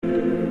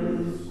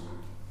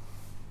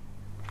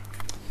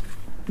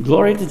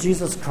Glory to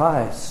Jesus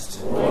Christ.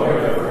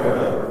 Glory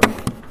forever.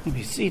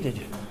 Be seated.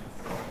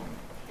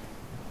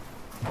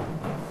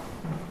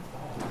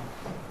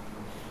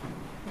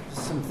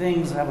 Some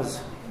things I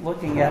was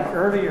looking at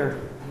earlier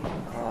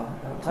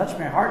touched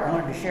my heart. I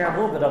wanted to share a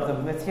little bit of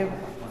them with you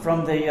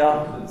from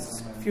the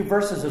few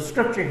verses of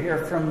Scripture here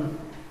from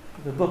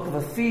the book of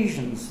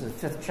Ephesians, the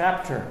 5th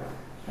chapter.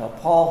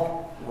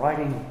 Paul,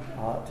 writing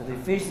to the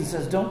Ephesians,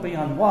 says, "Don't be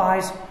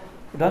unwise,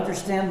 but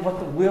understand what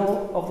the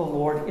will of the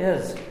Lord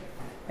is.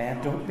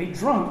 And don't be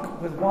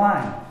drunk with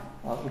wine,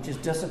 which is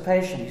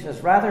dissipation." He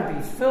says, "Rather be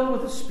filled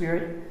with the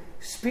Spirit,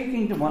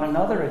 speaking to one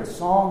another in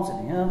psalms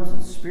and hymns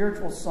and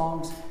spiritual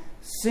songs,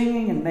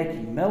 singing and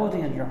making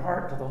melody in your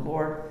heart to the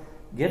Lord,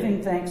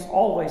 giving thanks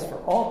always for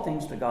all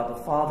things to God the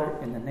Father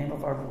in the name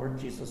of our Lord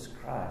Jesus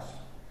Christ."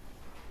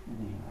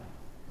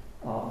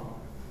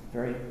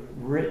 Very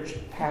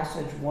rich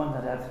passage, one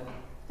that I've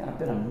kind of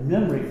been a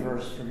memory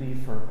verse for me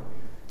for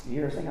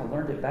years. I think I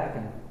learned it back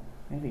in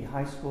maybe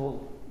high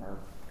school or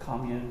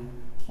commune,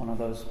 one of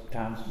those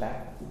times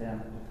back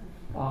then.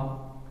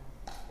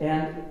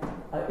 And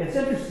it's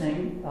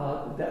interesting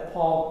that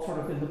Paul, sort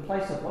of in the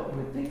place of what you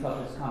would think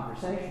of as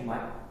conversation,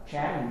 like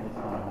chatting with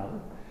one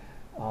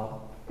another,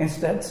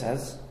 instead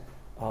says,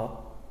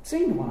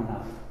 sing to one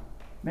another,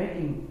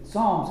 making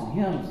psalms and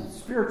hymns and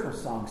spiritual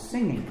songs,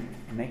 singing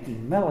and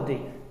making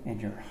melody in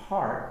your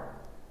heart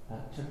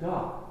to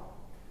God.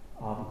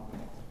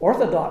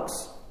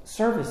 Orthodox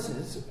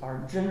services are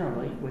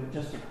generally, with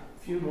just a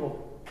few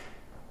little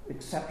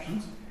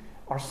exceptions,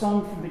 are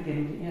sung from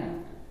beginning to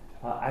end.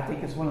 I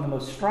think it's one of the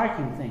most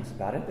striking things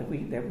about it that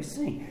we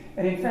sing.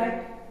 And in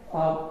fact,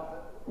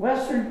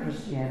 Western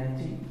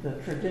Christianity, the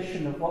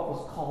tradition of what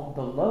was called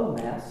the Low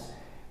Mass,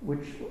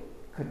 which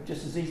could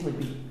just as easily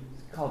be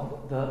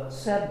called the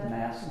said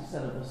Mass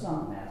instead of the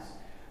sung Mass,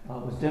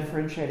 was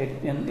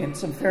differentiated in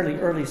some fairly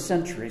early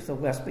centuries. The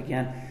West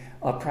began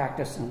a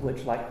practice in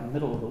which, like the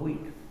middle of the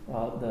week,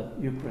 the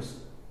Eucharist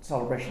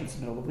celebrations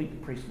in the middle of the week,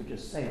 the priest would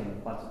just say them,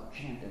 it wasn't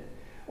chanted.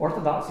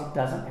 Orthodoxy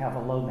doesn't have a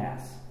low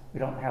Mass. We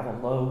don't have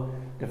a low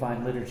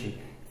divine liturgy.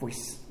 We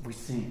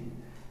sing.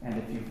 And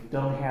if you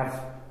don't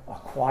have a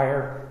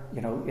choir,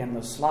 in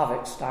the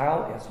Slavic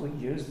style as we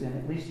use, then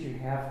at least you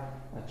have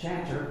a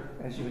chanter,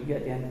 as you would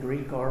get in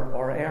Greek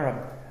or Arab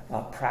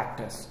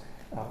practice,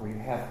 where you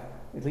have,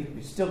 at least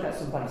you still got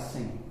somebody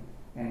singing,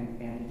 and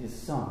it is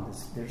sung.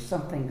 There's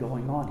something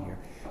going on here.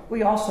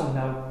 We also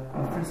know,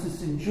 for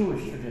instance, in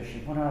Jewish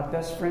tradition, one of my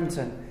best friends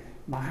in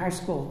my high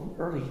school,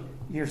 early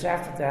years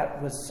after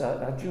that, was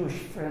a Jewish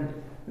friend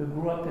who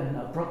grew up in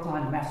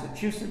Brookline,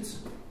 Massachusetts,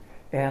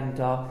 and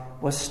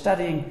was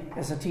studying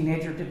as a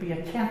teenager to be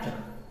a cantor,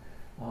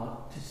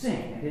 to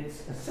sing. And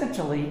it's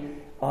essentially,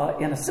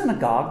 in a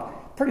synagogue,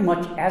 pretty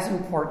much as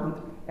important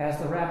as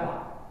the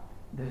rabbi.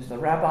 There's the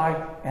rabbi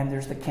and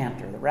there's the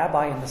cantor, the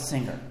rabbi and the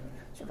singer,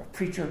 sort of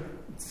preacher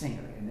and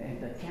singer,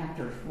 and the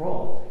cantor's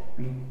role.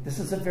 I mean, this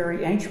is a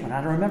very ancient one.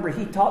 I remember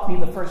he taught me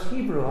the first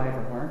Hebrew I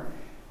ever learned,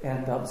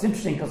 and it was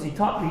interesting because he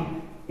taught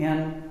me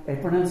in a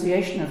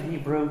pronunciation of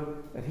Hebrew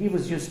that he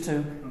was used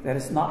to, that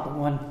is not the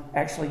one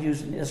actually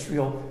used in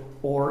Israel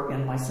or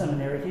in my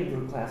seminary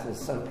Hebrew classes.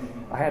 So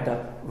I had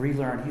to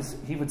relearn.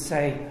 He would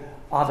say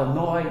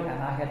Adonai,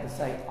 and I had to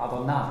say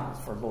Adonai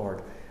for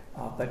Lord.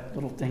 But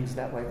little things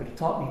that way. But he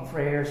taught me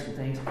prayers and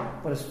things.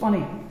 But it's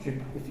funny,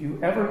 if you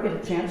ever get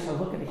a chance to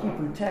look at a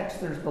Hebrew text,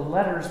 there's the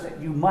letters that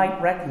you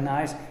might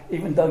recognize,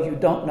 even though you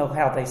don't know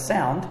how they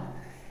sound.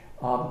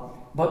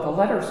 But the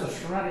letters are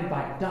surrounded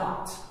by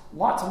dots.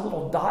 Lots of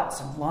little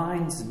dots and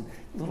lines and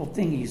little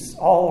thingies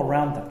all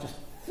around them, just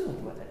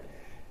filled with it.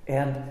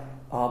 And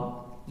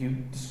you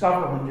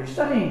discover when you're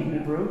studying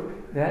Hebrew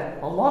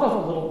that a lot of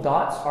the little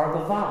dots are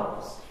the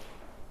vowels.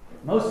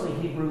 Mostly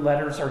Hebrew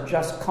letters are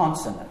just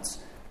consonants.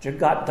 But you've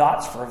got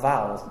dots for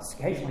vowels.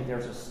 Occasionally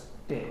there's a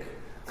stick.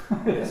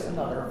 It's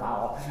another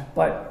vowel.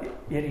 But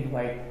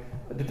anyway,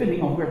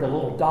 depending on where the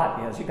little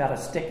dot is, you've got a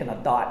stick and a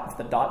dot. If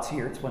the dot's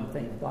here, it's one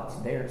thing. The dot's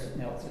there, it's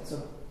something else.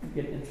 So you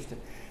get interested.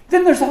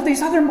 Then there's all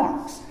these other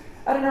marks.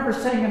 I remember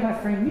saying in my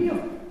friend Neil,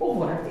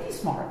 what are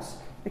these marks?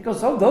 It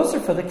goes, those are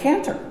for the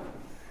cantor.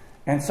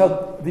 And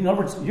so, in other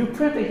words, you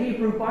print a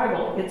Hebrew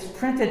Bible, it's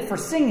printed for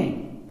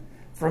singing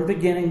from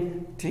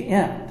beginning to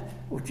end,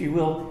 which you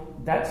will,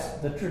 that's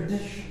the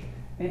tradition.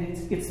 And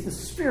it's the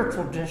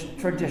spiritual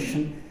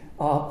tradition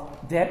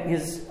that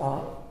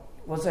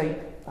was a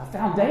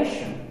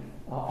foundation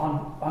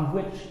on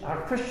which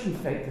our Christian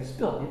faith is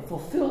built. It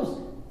fulfills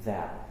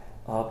that.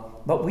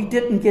 But we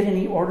didn't get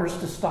any orders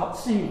to stop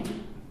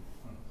singing.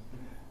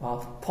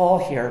 Paul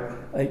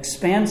here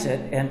expands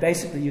it, and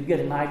basically you get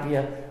an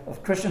idea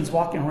of Christians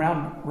walking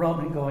around Rome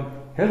and going,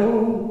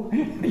 hello,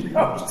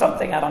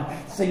 something out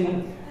on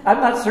singing. I'm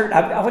not certain.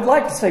 I would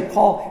like to say,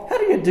 Paul, how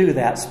do you do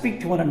that? Speak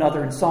to one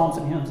another in psalms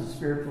and hymns and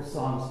spiritual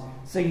songs,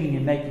 singing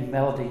and making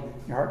melody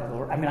in your heart to the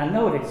Lord. I mean, I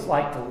know what it's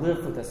like to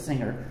live with a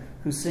singer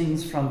who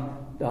sings from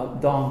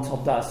dawn till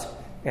dusk,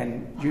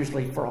 and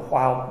usually for a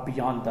while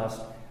beyond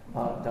dusk.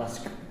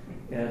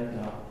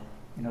 And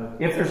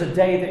if there's a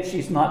day that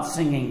she's not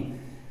singing,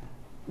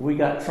 we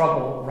got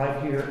trouble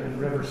right here in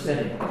River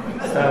City.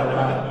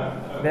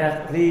 So,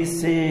 Beth,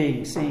 please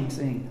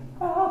sing.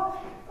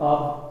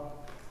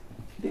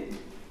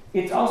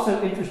 It's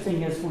also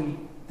interesting as we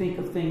think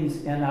of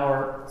things in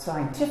our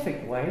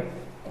scientific way.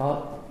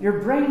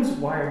 Your brain's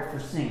wired for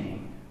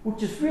singing,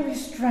 which is really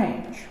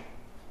strange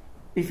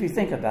if you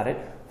think about it.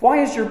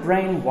 Why is your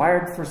brain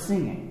wired for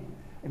singing?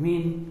 I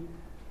mean,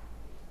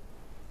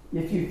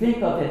 if you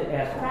think of it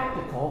as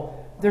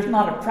practical, there's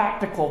not a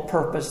practical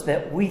purpose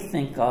that we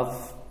think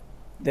of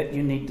that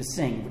you need to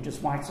sing, which is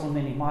why so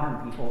many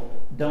modern people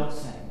don't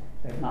sing.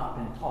 They've not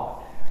been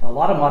taught. A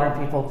lot of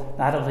modern people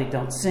not only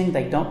don't sing,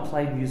 they don't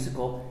play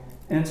musical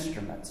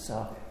instruments.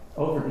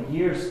 Over the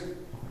years,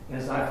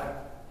 as I've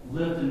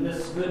lived in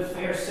this good,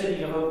 fair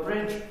city of Oak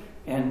Ridge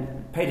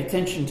and paid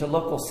attention to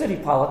local city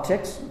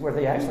politics, where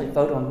they actually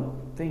vote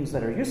on things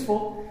that are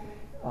useful,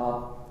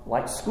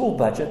 like school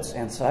budgets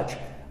and such,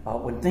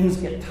 when things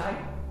get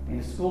tight in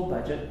a school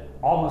budget,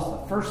 almost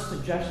the first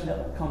suggestion that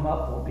will come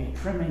up will be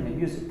trimming the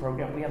music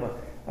program. We have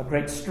a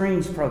great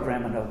strings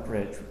program in Oak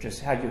Ridge, which is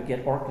how you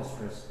get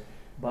orchestras.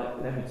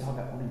 But then we talk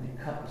about wanting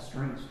to cut the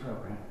strings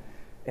program.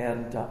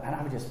 And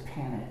I would just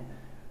panic.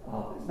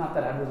 It's not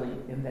that I really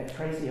am that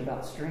crazy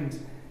about strings,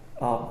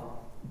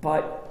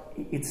 but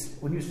it's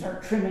when you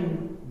start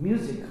trimming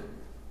music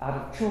out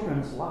of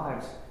children's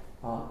lives,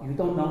 you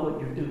don't know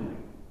what you're doing.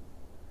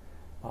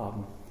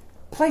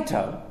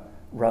 Plato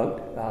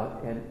wrote,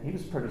 and he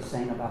was pretty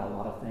sane about a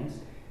lot of things,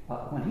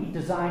 when he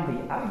designed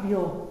the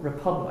ideal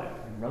republic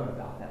and wrote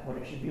about that, what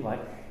it should be like,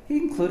 he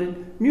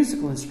included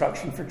musical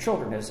instruction for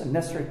children as a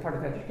necessary part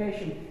of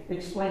education,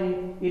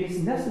 explaining it is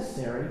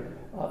necessary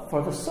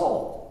for the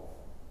soul.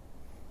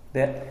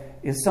 That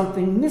is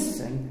something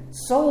missing.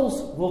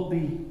 Souls will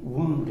be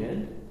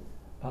wounded,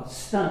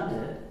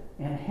 stunted,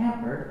 and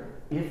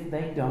hampered if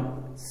they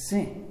don't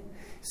sing.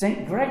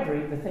 St.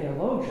 Gregory, the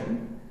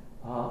theologian,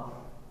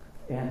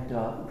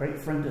 and great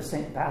friend of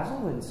St.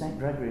 Basil and St.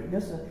 Gregory of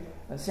Nyssa,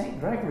 St.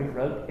 Gregory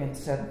wrote and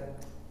said,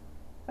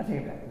 I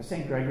take it back,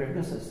 St. Gregory of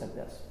Nyssa said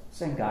this.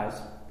 Same guys,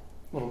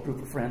 little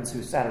group of friends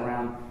who sat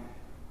around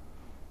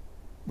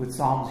with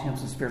psalms,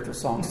 hymns, and spiritual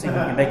songs, singing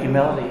and making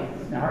melody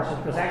in their hearts.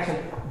 Because actually,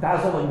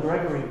 Basil and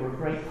Gregory were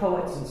great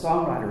poets and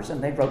songwriters,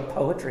 and they wrote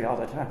poetry all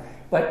the time.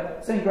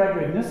 But St.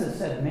 Gregory of Nyssa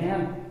said,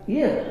 man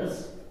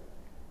is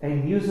a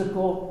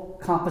musical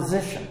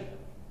composition.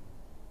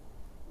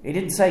 He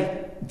didn't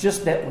say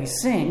just that we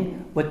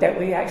sing, but that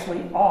we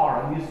actually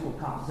are a musical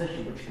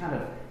composition, which kind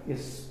of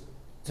is,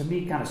 to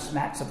me, kind of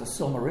smacks of the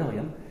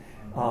Silmarillion,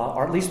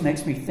 or at least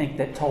makes me think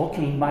that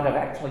Tolkien might have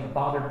actually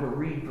bothered to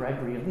read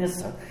Gregory of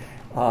Nyssa,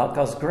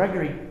 because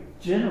Gregory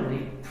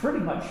generally pretty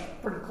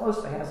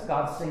close to has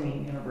God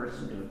singing universe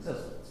into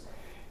existence.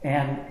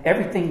 And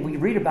everything we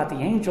read about the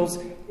angels,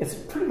 it's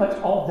pretty much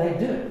all they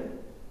do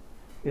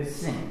is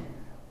sing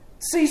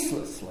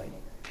ceaselessly.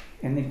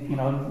 And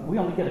we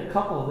only get a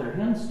couple of their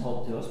hymns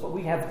told to us, but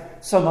we have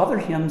some other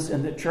hymns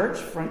in the church.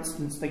 For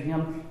instance, the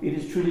hymn, "It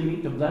is truly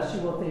meet to bless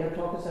you, what they have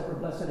taught us, ever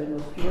blessed and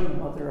most pure, the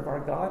Mother of our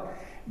God."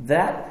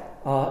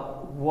 That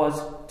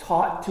was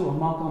taught to a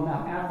monk on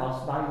Mount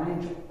Athos by an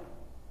angel.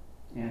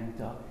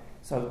 And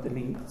so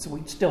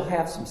we still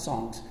have some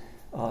songs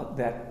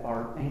that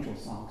are angel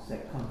songs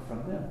that come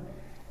from them.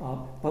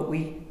 But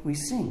we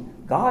sing.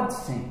 God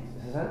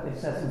sings. It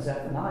says in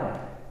Zephaniah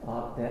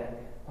that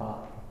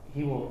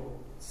he will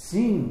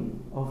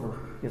sing over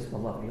his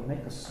beloved. He'll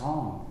make a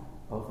song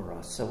over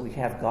us. So we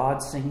have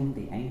God singing,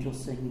 the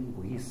angels singing,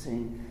 we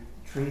sing,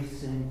 the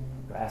trees sing,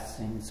 the grass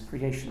sings,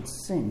 creation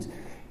sings.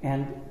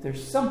 And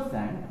there's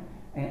something,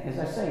 and as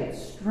I say,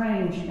 it's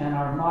strange in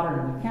our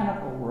modern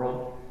mechanical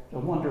world to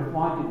wonder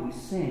why do we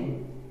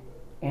sing,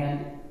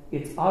 and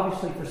it's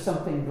obviously for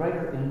something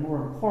greater and more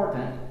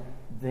important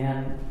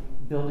than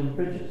building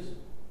bridges.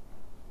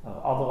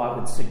 Although I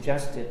would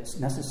suggest it's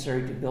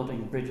necessary to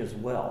building bridges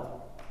well.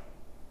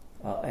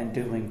 And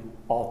doing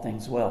all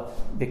things well,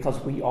 because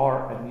we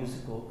are a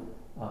musical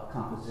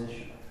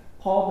composition.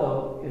 Paul,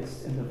 though,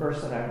 is in the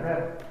verse that I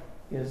read,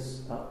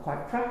 is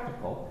quite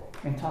practical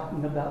in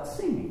talking about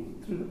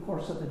singing through the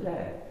course of the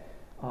day.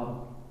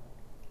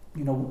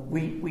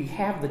 We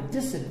have the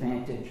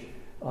disadvantage,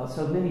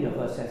 so many of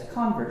us as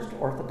converts to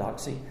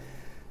Orthodoxy,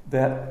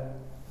 that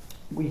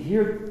we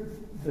hear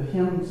the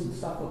hymns and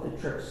stuff that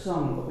the church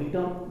sung, but we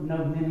don't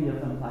know many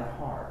of them by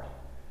heart.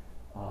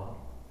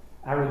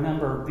 I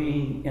remember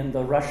being in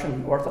the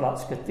Russian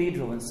Orthodox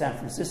Cathedral in San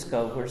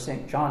Francisco, where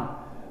St. John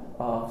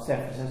of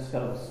San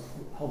Francisco's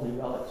holy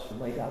relics were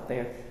laid out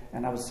there,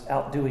 and I was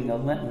out doing a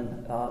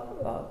Lenten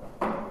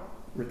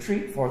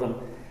retreat for them.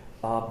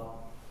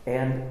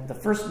 And the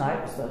first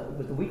night was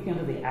the weekend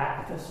of the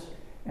Akathist,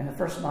 and the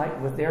first night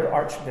with their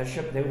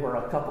archbishop, there were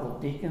a couple of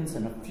deacons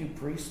and a few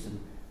priests and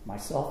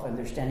myself, and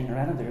they're standing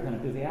around and they're going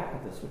to do the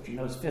Akathist, which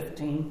is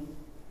 15,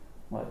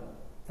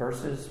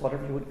 verses,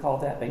 whatever you would call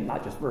that. Maybe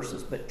not just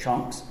verses, but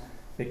chunks,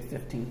 big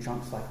 15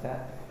 chunks like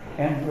that.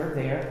 And we're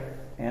there,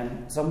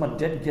 and someone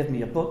did give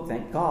me a book,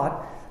 thank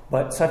God,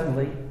 but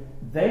suddenly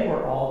they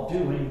were all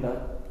doing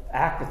the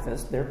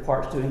Akathist, their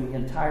parts, doing the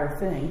entire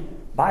thing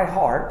by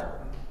heart,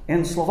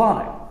 in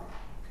Slavonic.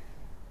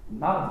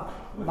 Not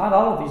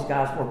all of these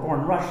guys were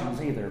born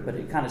Russians either, but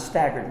it kind of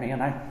staggered me,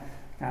 and I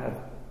kind of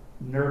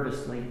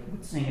nervously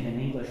would sing it in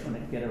English when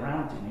it'd get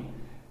around to me,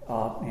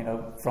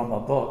 from a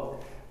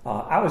book.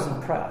 I was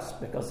impressed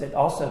because it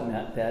also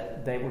meant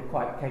that they were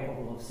quite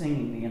capable of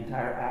singing the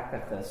entire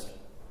Akathist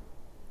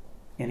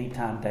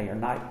anytime, day or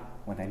night,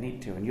 when they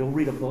need to. And you'll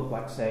read a book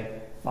like,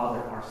 say,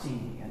 Father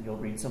Arsini, and you'll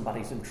read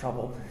somebody's in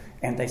trouble,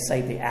 and they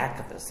say the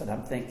Akathist, and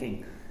I'm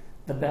thinking,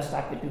 the best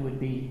I could do would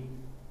be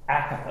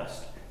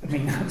Akathist. I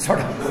mean, sort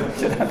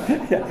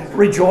of,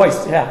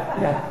 rejoice,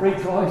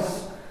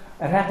 rejoice.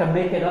 I'd have to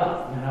make it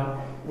up,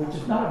 which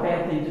is not a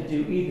bad thing to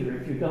do either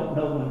if you don't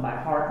know one by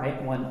heart, make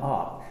one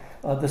up.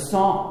 The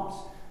Psalms,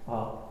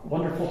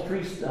 wonderful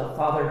priest,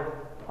 Father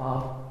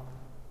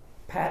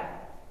Pat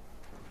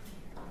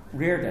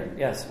Reardon,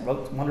 yes,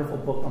 wrote a wonderful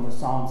book on the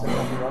Psalms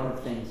and other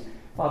things.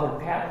 Father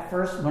Pat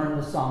first learned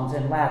the Psalms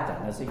in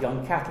Latin as a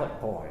young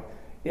Catholic boy.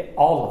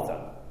 All of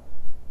them,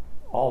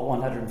 all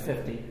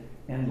 150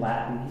 in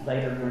Latin. He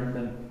later learned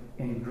them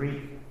in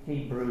Greek,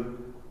 Hebrew,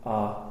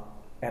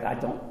 and I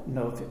don't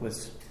know if it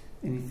was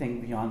anything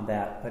beyond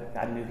that, but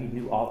I knew he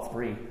knew all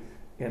three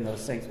in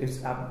those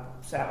things. I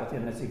sat with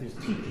him as he was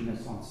teaching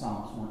us on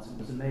Psalms once. It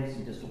was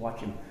amazing just to watch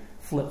him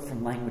flip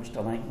from language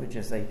to language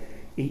as they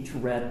each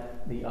read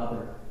the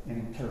other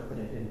and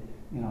interpreted.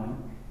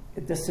 And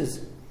this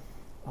is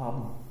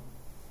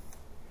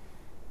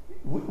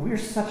we're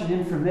such an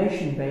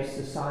information-based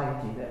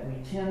society that we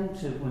tend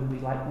to, when we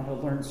want to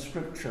learn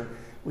Scripture,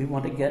 we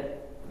want to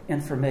get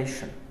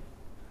information,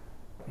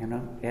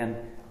 and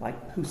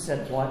like who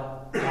said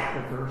what,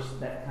 chapter, verse,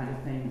 that kind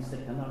of thing,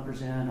 stick the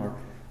numbers in, or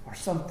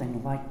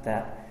something like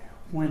that.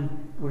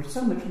 When we're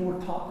so much more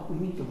taught that we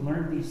need to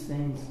learn these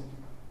things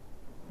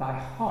by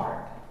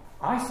heart,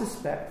 I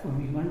suspect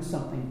when we learn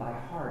something by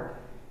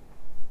heart,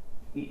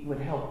 it would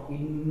help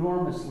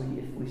enormously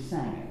if we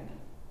sang it.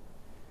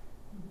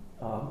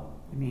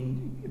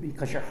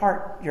 Because your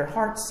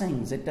heart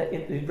sings.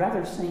 It'd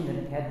rather sing than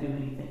it had to do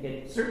anything.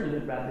 It certainly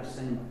would rather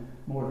sing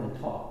more than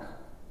talk.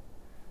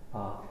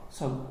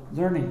 So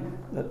learning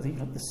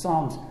the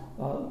Psalms,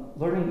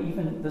 learning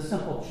even the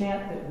simple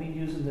chant that we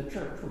use in the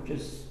church, which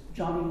is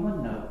Johnny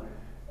One Note.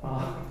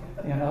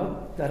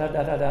 Da da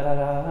da da da da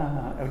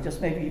da, or just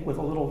maybe with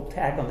a little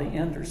tag on the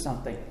end or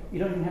something. You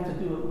don't even have to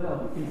do it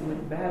well. You can do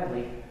it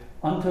badly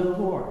unto the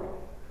Lord.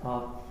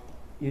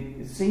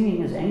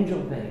 Singing is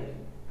angel-bait.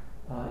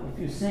 If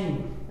you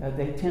sing,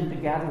 they tend to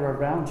gather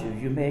around you.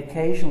 You may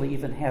occasionally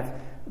even have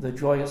the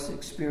joyous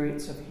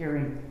experience of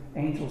hearing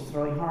angels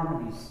throwing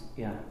harmonies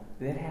in.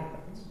 It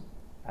happens.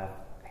 I've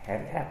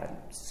had it happen.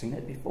 Seen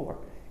it before.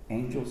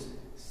 Angels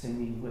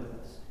singing with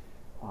us.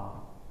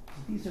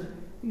 These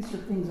are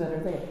things that are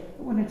there.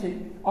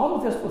 All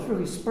of this was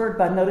really spurred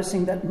by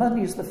noticing that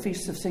Monday is the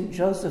feast of St.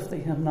 Joseph the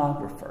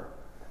hymnographer.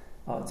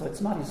 So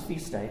it's not his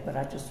feast day, but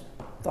I just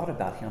thought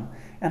about him.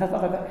 And I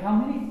thought about how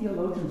many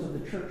theologians of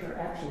the church are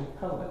actually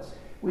poets.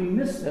 We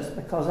miss this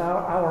because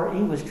our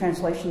English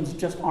translations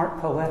just aren't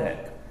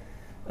poetic.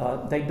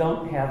 They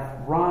don't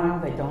have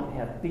rhyme, they don't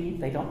have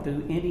beat, they don't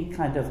do any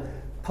kind of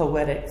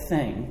poetic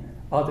thing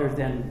other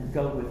than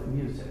go with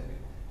music.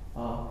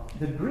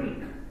 The Greek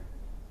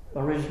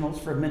originals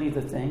for many of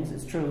the things,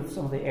 it's true of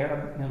some of the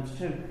Arab hymns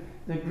too,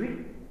 the Greek,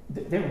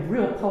 they're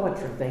real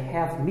poetry. They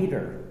have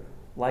meter,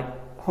 like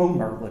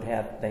Homer would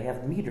have. They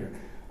have meter.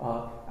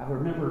 I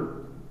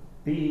remember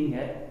being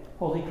at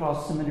Holy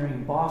Cross Seminary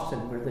in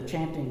Boston where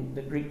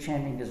the Greek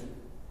chanting is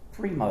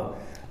primo.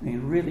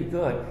 Really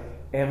good.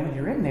 And when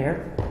you're in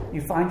there,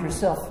 you find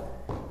yourself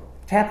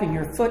tapping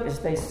your foot as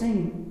they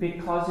sing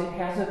because it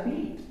has a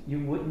beat. You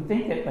wouldn't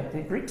think it, but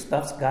the Greek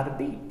stuff's got a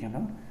beat,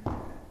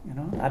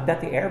 I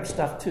bet the Arab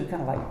stuff too,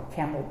 kind of like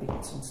camel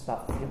beats and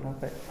stuff,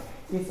 But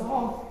it's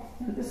all,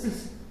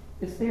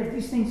 it's there.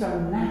 These things are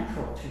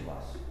natural to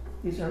us.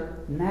 These are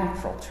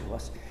natural to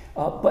us.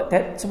 But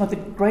that some of the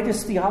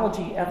greatest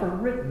theology ever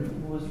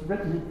written was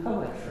written in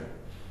poetry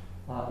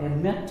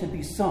and meant to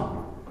be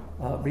sung,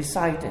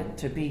 recited,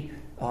 to be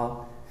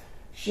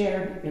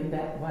shared in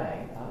that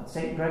way.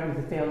 St. Gregory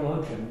the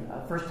theologian,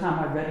 first time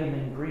I read him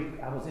in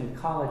Greek, I was in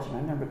college, and I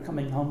remember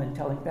coming home and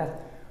telling Beth,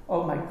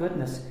 oh my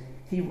goodness,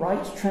 he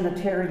writes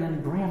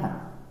Trinitarian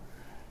grammar.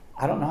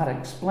 I don't know how to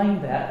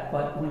explain that,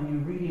 but when you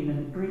read him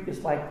in Greek,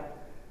 it's like,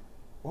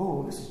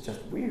 whoa, this is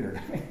just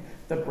weird.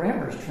 The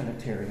grammar is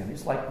Trinitarian.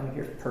 It's like we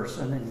hear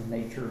person and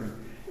nature. And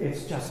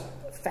it's just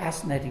a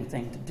fascinating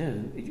thing to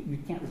do. You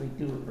can't really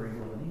do it very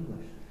well in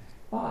English.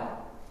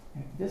 But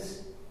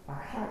our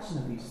hearts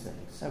know these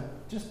things. So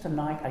just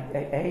tonight,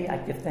 I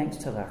give thanks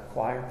to our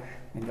choir,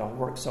 and y'all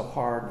work so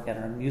hard, and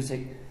our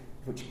music,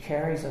 which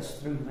carries us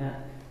through Lent,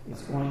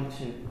 is going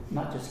to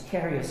not just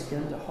carry us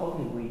into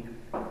Holy Week,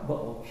 but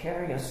will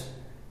carry us,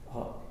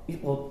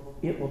 it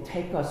will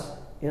take us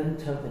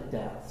into the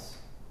depths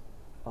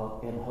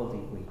in Holy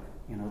Week.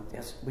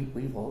 Yes,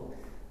 we will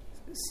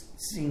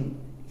sing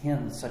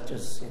hymns such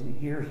as, and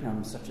hear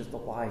hymns such as The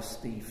Wise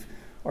Thief,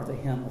 or the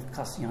hymn of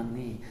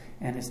Kassiani.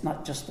 And it's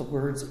not just the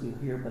words that you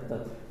hear, but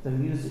the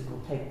music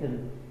will take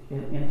them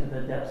into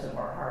the depths of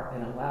our heart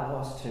and allow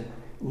us to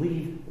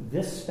leave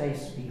this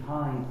space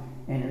behind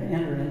and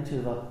enter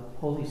into the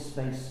holy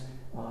space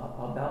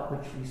about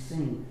which we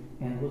sing.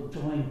 And we'll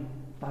join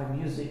by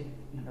music,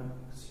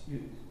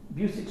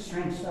 music,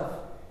 strange stuff.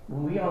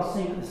 When we all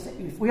sing at the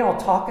same, if we all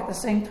talk at the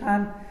same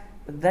time,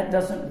 that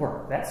doesn't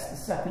work. That's the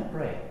second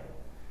grade.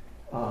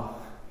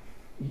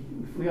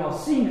 If we all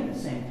sing at the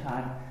same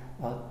time,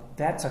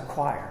 that's a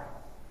choir.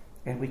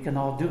 And we can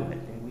all do it.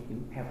 And we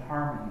can have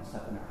harmony and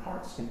stuff. And our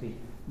hearts can be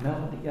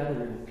melded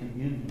together in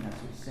communion as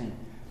we sing.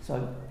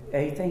 So,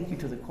 thank you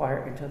to the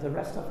choir and to the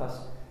rest of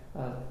us.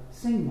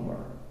 Sing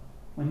more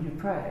when you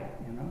pray,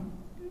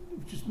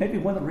 Which is maybe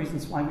one of the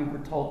reasons why we were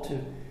told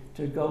to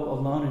go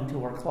alone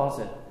into our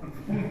closet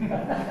and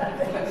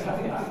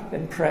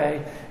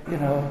pray,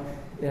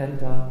 and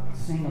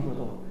sing a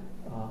little.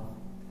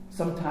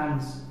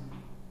 Sometimes,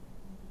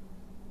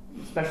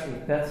 especially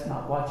if Beth's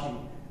not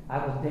watching,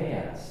 I will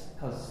dance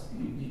because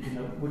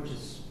which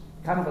is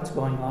kind of what's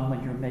going on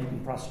when you're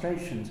making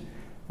prostrations.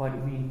 But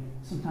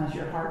sometimes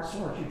your heart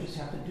soars. You just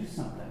have to do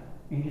something,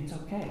 and it's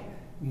okay.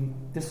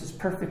 This is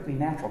perfectly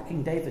natural.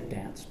 King David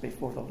danced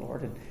before the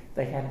Lord, and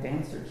they had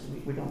dancers.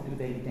 We don't do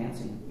David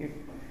dancing here,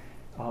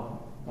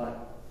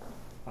 but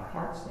our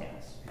hearts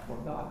dance before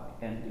God,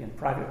 and in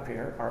private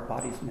prayer, our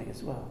bodies may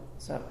as well.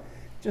 So,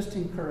 just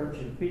encourage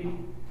you.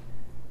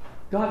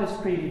 God has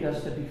created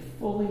us to be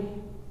fully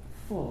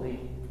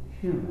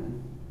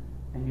human,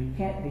 and you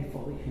can't be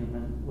fully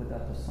human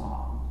without the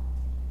song.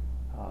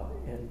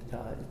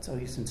 So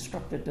He's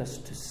instructed us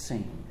to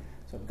sing.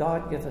 So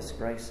God give us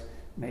grace.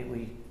 May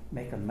we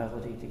make a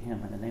melody to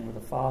Him in the name of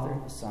the Father,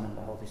 the Son, and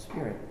the Holy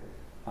Spirit.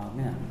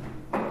 Amen.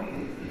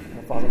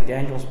 Well, Father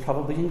Daniel's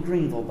probably in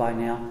Greenville by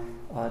now,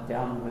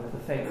 down with the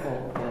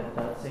faithful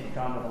at St.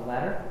 John of the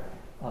Ladder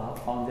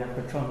on their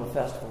Patronal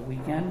Festival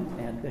weekend,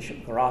 and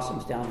Bishop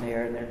Garossim's down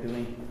there, and they're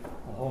doing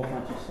a whole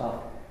bunch of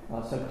stuff.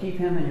 So keep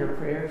him in your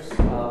prayers,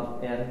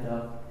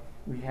 and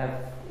we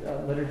have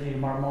liturgy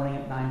tomorrow morning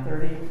at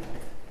 9:30,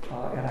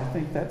 and I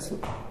think that's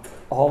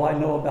all I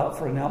know about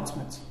for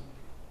announcements.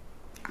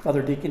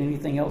 Father Deacon,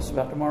 anything else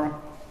about tomorrow?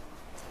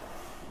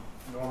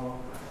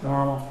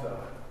 Normal.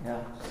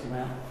 Yeah, just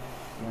around.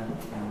 Yeah.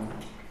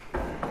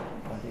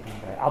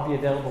 I'll be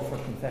available for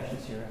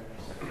confessions here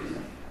after service.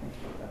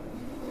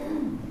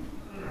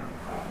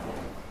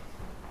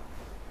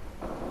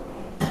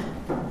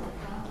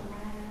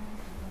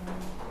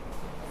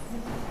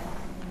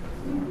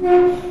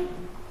 Thank you.